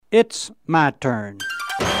It's my turn.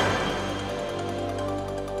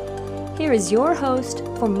 Here is your host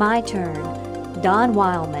for My Turn, Don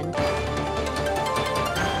Wildman.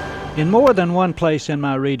 In more than one place in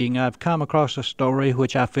my reading, I've come across a story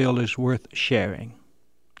which I feel is worth sharing.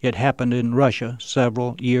 It happened in Russia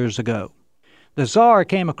several years ago. The Tsar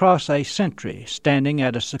came across a sentry standing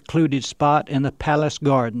at a secluded spot in the palace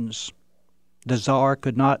gardens. The Tsar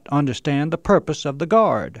could not understand the purpose of the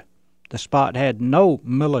guard. The spot had no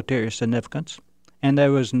military significance, and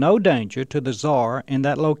there was no danger to the Tsar in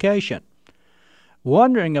that location.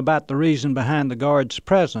 Wondering about the reason behind the guard's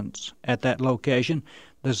presence at that location,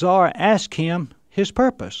 the Tsar asked him his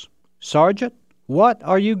purpose. "Sergeant, what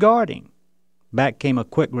are you guarding?" Back came a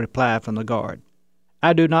quick reply from the guard.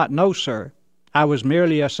 "I do not know, sir. I was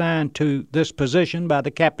merely assigned to this position by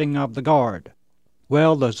the captain of the guard."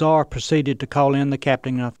 Well, the Tsar proceeded to call in the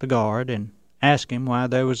captain of the guard and ask him why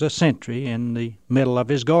there was a sentry in the middle of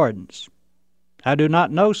his gardens. "I do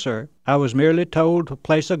not know, sir. I was merely told to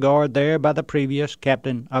place a guard there by the previous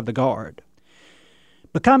captain of the guard."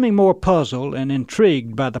 Becoming more puzzled and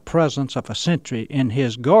intrigued by the presence of a sentry in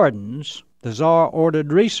his gardens, the Tsar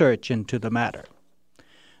ordered research into the matter.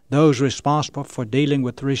 Those responsible for dealing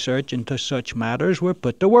with research into such matters were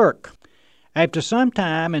put to work. After some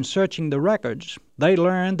time in searching the records, they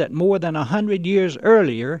learned that more than 100 years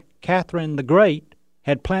earlier, Catherine the Great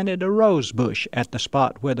had planted a rose bush at the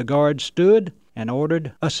spot where the guard stood and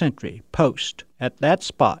ordered a sentry post at that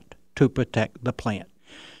spot to protect the plant.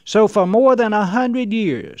 So for more than 100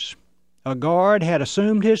 years, a guard had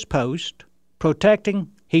assumed his post,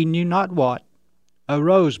 protecting he knew not what, a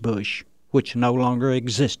rose bush which no longer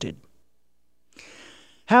existed.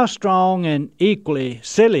 How strong and equally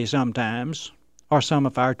silly sometimes are some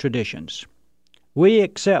of our traditions. We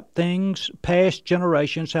accept things past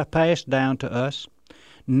generations have passed down to us,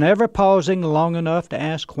 never pausing long enough to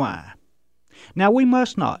ask why. Now, we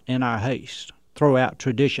must not, in our haste, throw out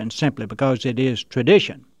tradition simply because it is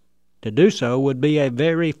tradition. To do so would be a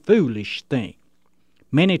very foolish thing.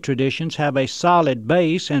 Many traditions have a solid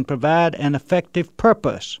base and provide an effective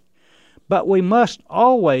purpose. But we must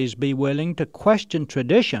always be willing to question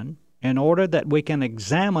tradition in order that we can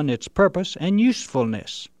examine its purpose and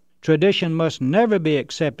usefulness. Tradition must never be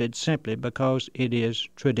accepted simply because it is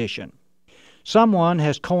tradition. Someone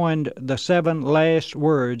has coined the 7 last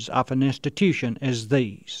words of an institution as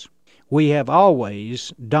these: "We have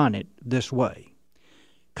always done it this way."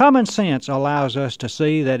 Common sense allows us to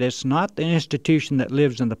see that it's not the institution that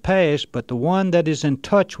lives in the past, but the one that is in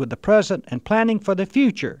touch with the present and planning for the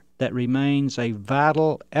future that remains a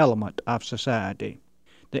vital element of society.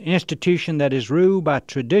 The institution that is ruled by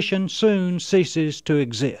tradition soon ceases to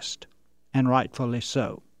exist, and rightfully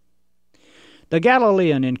so. The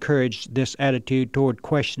Galilean encouraged this attitude toward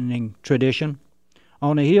questioning tradition.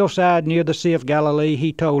 On a hillside near the Sea of Galilee,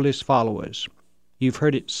 he told his followers, "You've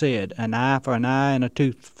heard it said, an eye for an eye and a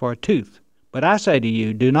tooth for a tooth. But I say to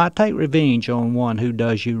you, do not take revenge on one who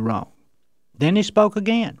does you wrong." Then he spoke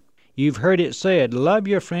again. "You've heard it said, love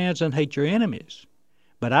your friends and hate your enemies.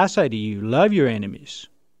 But I say to you, love your enemies."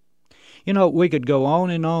 You know, we could go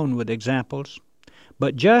on and on with examples,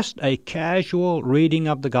 but just a casual reading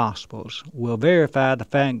of the Gospels will verify the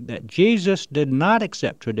fact that Jesus did not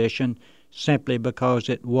accept tradition simply because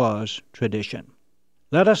it was tradition.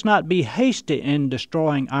 Let us not be hasty in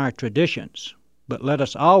destroying our traditions, but let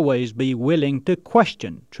us always be willing to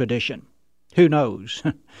question tradition. Who knows?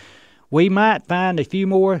 We might find a few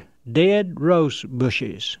more dead rose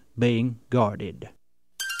bushes being guarded.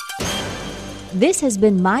 This has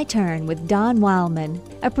been My Turn with Don Wildman,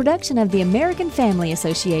 a production of the American Family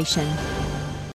Association.